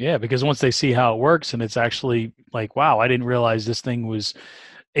 Yeah, because once they see how it works, and it's actually like, wow, I didn't realize this thing was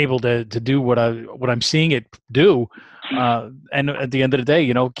able to do what I'm seeing it do. And at the end of the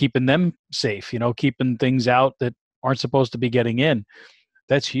day, keeping them safe, keeping things out that aren't supposed to be getting in.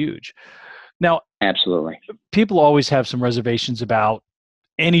 That's huge. Now, absolutely, people always have some reservations about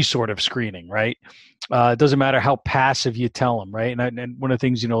any sort of screening, right? It doesn't matter how passive you tell them, right? And one of the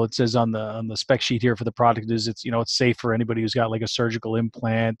things, it says on the spec sheet here for the product is it's safe for anybody who's got like a surgical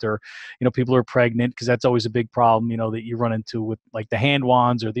implant, or, people who are pregnant, because that's always a big problem, that you run into with like the hand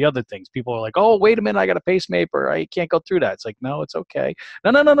wands or the other things. People are like, oh, wait a minute, I got a pacemaker, I can't go through that. It's like, no, it's okay.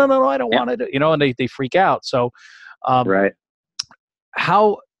 No, I don't want it, and they freak out. So, right.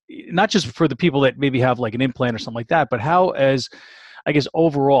 How, not just for the people that maybe have like an implant or something like that, but how, as I guess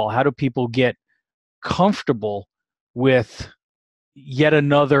overall, how do people get comfortable with yet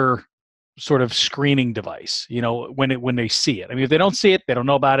another sort of screening device, when they see it? I mean, if they don't see it, they don't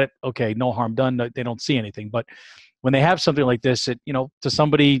know about it. Okay, no harm done. They don't see anything. But when they have something like this, it, to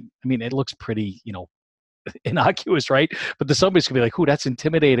somebody, I mean, it looks pretty, innocuous, right? But to somebody's gonna be like, "Ooh, that's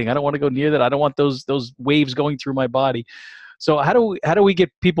intimidating. I don't want to go near that. I don't want those waves going through my body." So how do we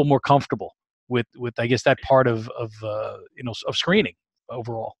get people more comfortable with I guess that part of screening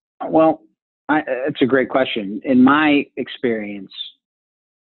overall? Well, it's a great question. In my experience,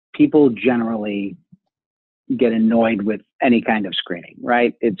 people generally get annoyed with any kind of screening,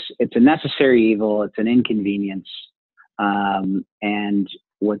 right? It's a necessary evil. It's an inconvenience. And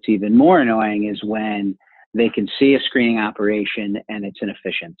what's even more annoying is when they can see a screening operation and it's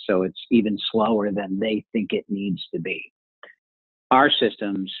inefficient. So it's even slower than they think it needs to be. Our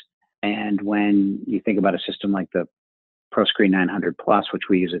systems, and when you think about a system like the ProScreen 900 Plus, which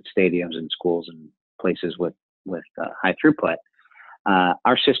we use at stadiums and schools and places with high throughput,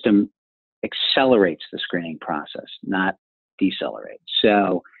 our system accelerates the screening process, not decelerates.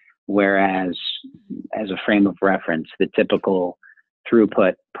 So whereas, as a frame of reference, the typical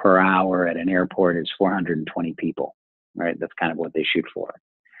throughput per hour at an airport is 420 people, right? That's kind of what they shoot for.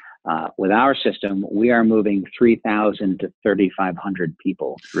 With our system, we are moving 3,000 to 3,500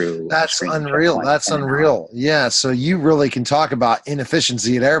 people through. That's unreal. That's unreal. Yeah. So you really can talk about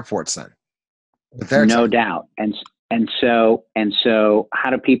inefficiency at airports then. No doubt. And so how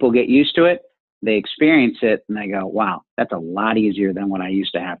do people get used to it? They experience it and they go, wow, that's a lot easier than what I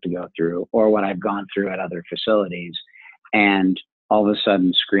used to have to go through or what I've gone through at other facilities. And all of a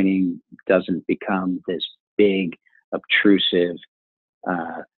sudden screening doesn't become this big, obtrusive,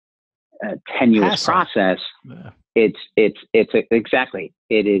 tenuous process. Yeah. It's exactly.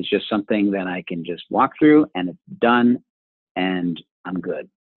 It is just something that I can just walk through and it's done and I'm good.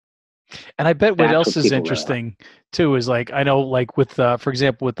 And I bet what else is interesting too is like, I know like with, for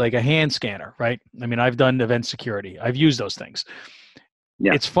example, with like a hand scanner, right? I mean, I've done event security. I've used those things.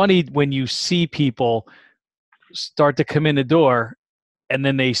 Yeah. It's funny when you see people start to come in the door and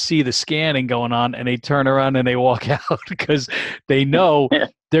then they see the scanning going on and they turn around and they walk out because they know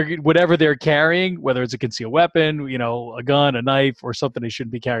whatever they're carrying, whether it's a concealed weapon, a gun, a knife, or something they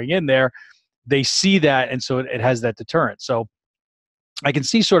shouldn't be carrying in there, they see that. And so it has that deterrent. So I can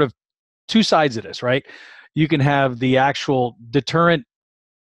see sort of two sides of this, right? You can have the actual deterrent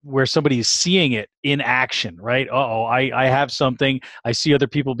where somebody is seeing it in action, right? I have something. I see other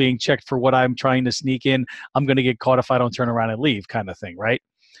people being checked for what I'm trying to sneak in. I'm going to get caught if I don't turn around and leave, kind of thing, right?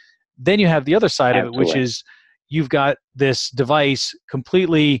 Then you have the other side of it, which is you've got this device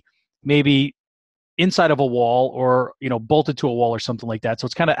completely maybe inside of a wall or, bolted to a wall or something like that. So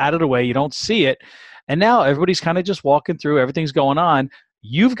it's kind of out of the way. You don't see it. And now everybody's kind of just walking through. Everything's going on.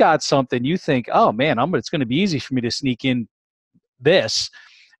 You've got something you think, oh man, it's going to be easy for me to sneak in this.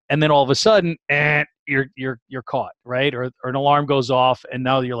 And then all of a sudden, you're caught, right? Or an alarm goes off, and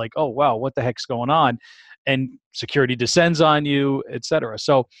now you're like, oh wow, what the heck's going on? And security descends on you, et cetera.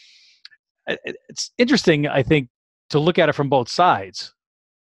 So it's interesting, I think, to look at it from both sides.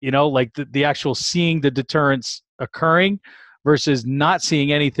 Like the actual seeing the deterrence occurring versus not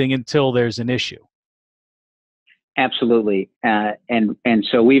seeing anything until there's an issue. Absolutely, and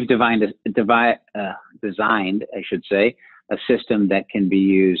so we've designed, I should say, a system that can be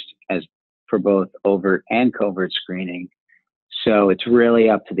used as for both overt and covert screening. So it's really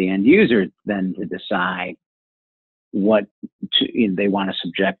up to the end user then to decide what they want to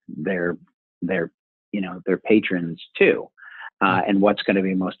subject their their patrons too, and what's going to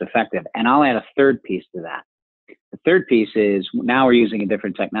be most effective. And I'll add a third piece to that. The third piece is now we're using a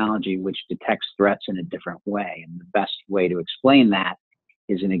different technology which detects threats in a different way. And the best way to explain that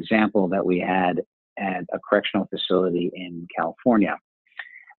is an example that we had at a correctional facility in California.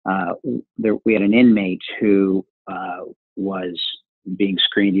 We had an inmate who was being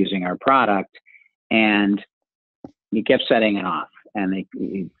screened using our product, and he kept setting it off. And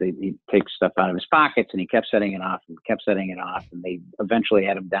he takes stuff out of his pockets, and he kept setting it off and kept setting it off. And they eventually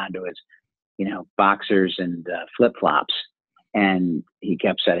had him down to his, boxers and flip-flops, and he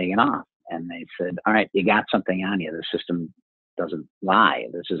kept setting it off. And they said, all right, you got something on you. The system doesn't lie.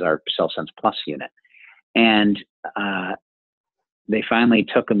 This is our CellSense Plus unit. And they finally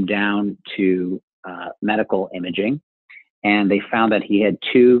took him down to medical imaging, and they found that he had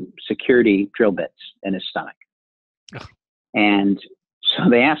 2 security drill bits in his stomach. Oh. And so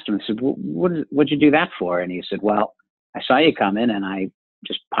they asked him, they said, what'd you do that for? And he said, well, I saw you come in and I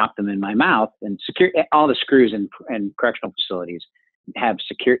just popped them in my mouth. And all the screws in correctional facilities have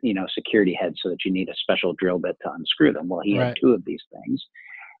security heads so that you need a special drill bit to unscrew them. Well, he had 2 of these things.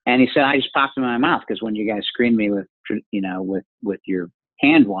 And he said, I just popped them in my mouth because when you guys screen me with your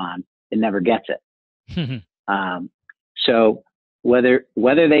hand wand, it never gets it. So whether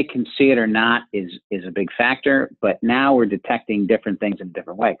they can see it or not is a big factor, but now we're detecting different things in a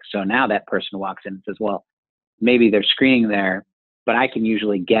different way. So now that person walks in and says, well, maybe they're screening there, but I can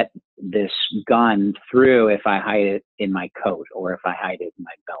usually get this gun through if I hide it in my coat, or if I hide it in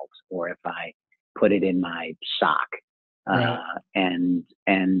my belt, or if I put it in my sock. And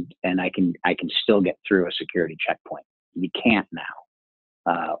I can still get through a security checkpoint. You can't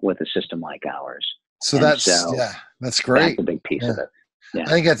now with a system like ours. So that's great. That's a big piece of it. Yeah.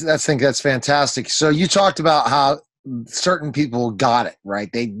 I think that's fantastic. So you talked about how certain people got it, right?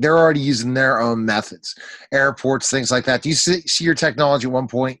 They're already using their own methods, airports, things like that. Do you see your technology at one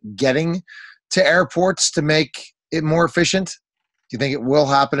point getting to airports to make it more efficient? Do you think it will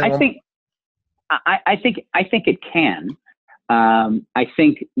happen? I think it can. I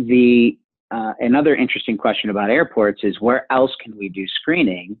think another interesting question about airports is where else can we do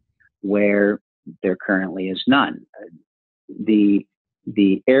screening where there currently is none?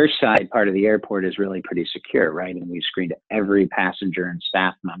 The airside part of the airport is really pretty secure, right? And we've screened every passenger and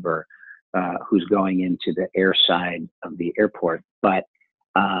staff member who's going into the airside of the airport. But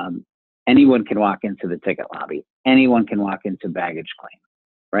anyone can walk into the ticket lobby. Anyone can walk into baggage claim,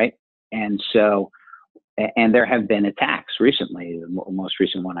 right? And so, and there have been attacks recently. The most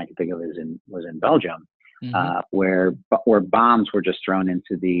recent one I can think of was in Belgium, where bombs were just thrown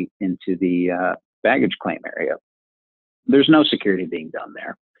into the baggage claim area. There's no security being done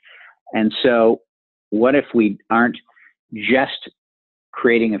there. And so what if we aren't just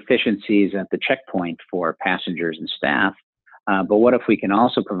creating efficiencies at the checkpoint for passengers and staff, but what if we can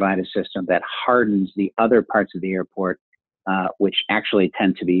also provide a system that hardens the other parts of the airport, which actually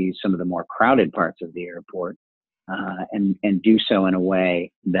tend to be some of the more crowded parts of the airport, and do so in a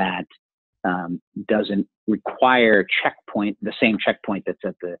way that doesn't require the same checkpoint that's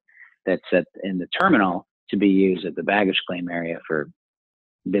in the terminal to be used at the baggage claim area for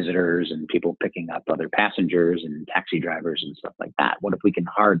visitors and people picking up other passengers and taxi drivers and stuff like that. What if we can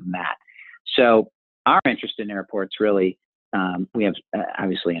harden that? So our interest in airports really, we have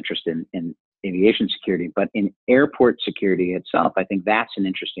obviously interest in aviation security, but in airport security itself, I think that's an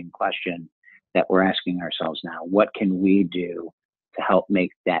interesting question that we're asking ourselves now. What can we do to help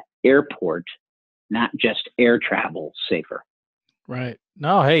make that airport, not just air travel, safer? Right.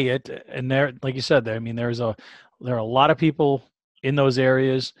 No, hey, and there, like you said, there, I mean, there are a lot of people in those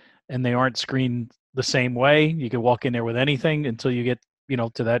areas, and they aren't screened the same way. You can walk in there with anything until you get,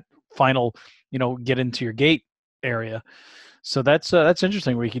 to that final, get into your gate area. So that's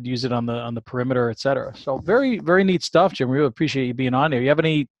interesting. Where you could use it on the perimeter, et cetera. So very, very neat stuff, Jim. We really appreciate you being on here. You have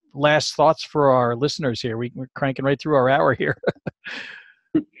any last thoughts for our listeners here? We're cranking right through our hour here.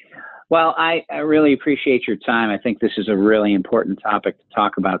 Well, I really appreciate your time. I think this is a really important topic to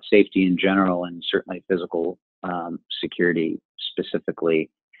talk about, safety in general, and certainly physical security specifically.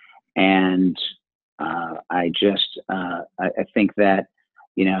 And I think that,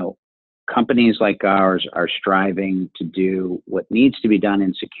 companies like ours are striving to do what needs to be done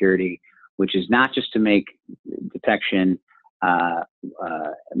in security, which is not just to make detection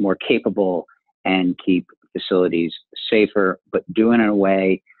more capable and keep facilities safer, but do it in a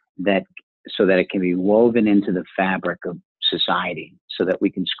way so that it can be woven into the fabric of society, so that we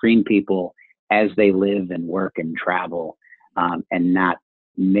can screen people as they live and work and travel, and not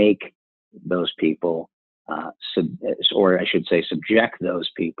make those people, or I should say, subject those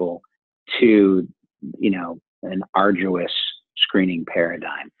people to an arduous screening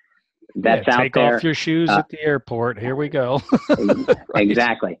paradigm. That's out take there. Off your shoes at the airport. Here we go. Right.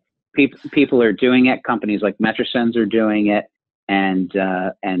 Exactly. People are doing it. Companies like Metrasens are doing it, and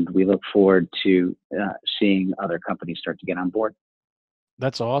we look forward to seeing other companies start to get on board.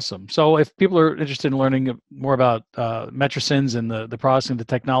 That's awesome. So if people are interested in learning more about Metrasens and the products and the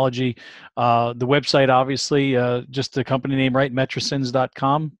technology, the website, obviously, just the company name, right?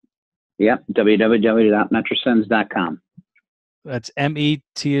 Metrasens.com. Yep. www.metrasens.com. That's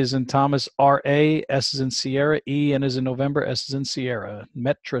MET as in Thomas, RA, S as in Sierra, EN as in November, S as in Sierra.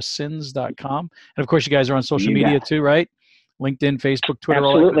 Metrasens.com. And of course, you guys are on social media too, right? LinkedIn, Facebook, Twitter.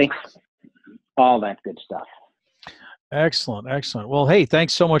 Absolutely. All that good stuff. Excellent. Excellent. Well, hey,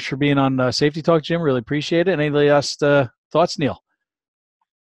 thanks so much for being on Safety Talk, Jim. Really appreciate it. Any last thoughts, Neil?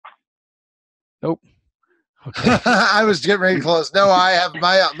 Nope. Okay. I was getting ready to close. No, I have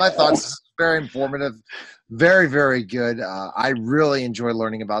my thoughts. This is very informative. Very, very good. I really enjoy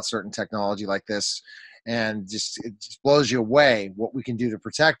learning about certain technology like this, and it just blows you away what we can do to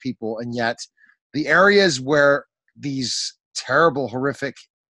protect people. And yet the areas where these terrible, horrific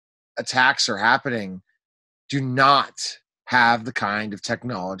attacks are happening do not have the kind of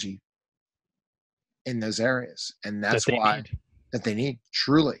technology in those areas. And that's why they need,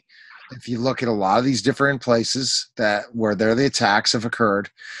 truly. If you look at a lot of these different places where the attacks have occurred,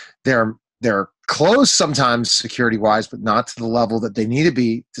 they're close sometimes security-wise, but not to the level that they need to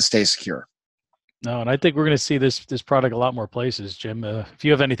be to stay secure. No, and I think we're going to see this product a lot more places, Jim. If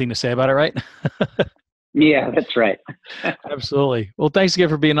you have anything to say about it, right? Yeah, that's right. Absolutely. Well, thanks again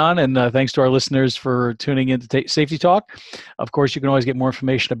for being on, and thanks to our listeners for tuning in to Safety Talk. Of course, you can always get more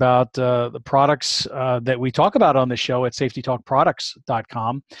information about the products that we talk about on the show at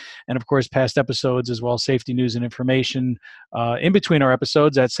safetytalkproducts.com. And of course, past episodes as well, safety news and information in between our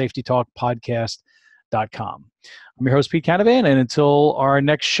episodes at safetytalkpodcast.com. I'm your host, Pete Canavan, and until our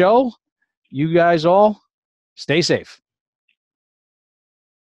next show, you guys all stay safe.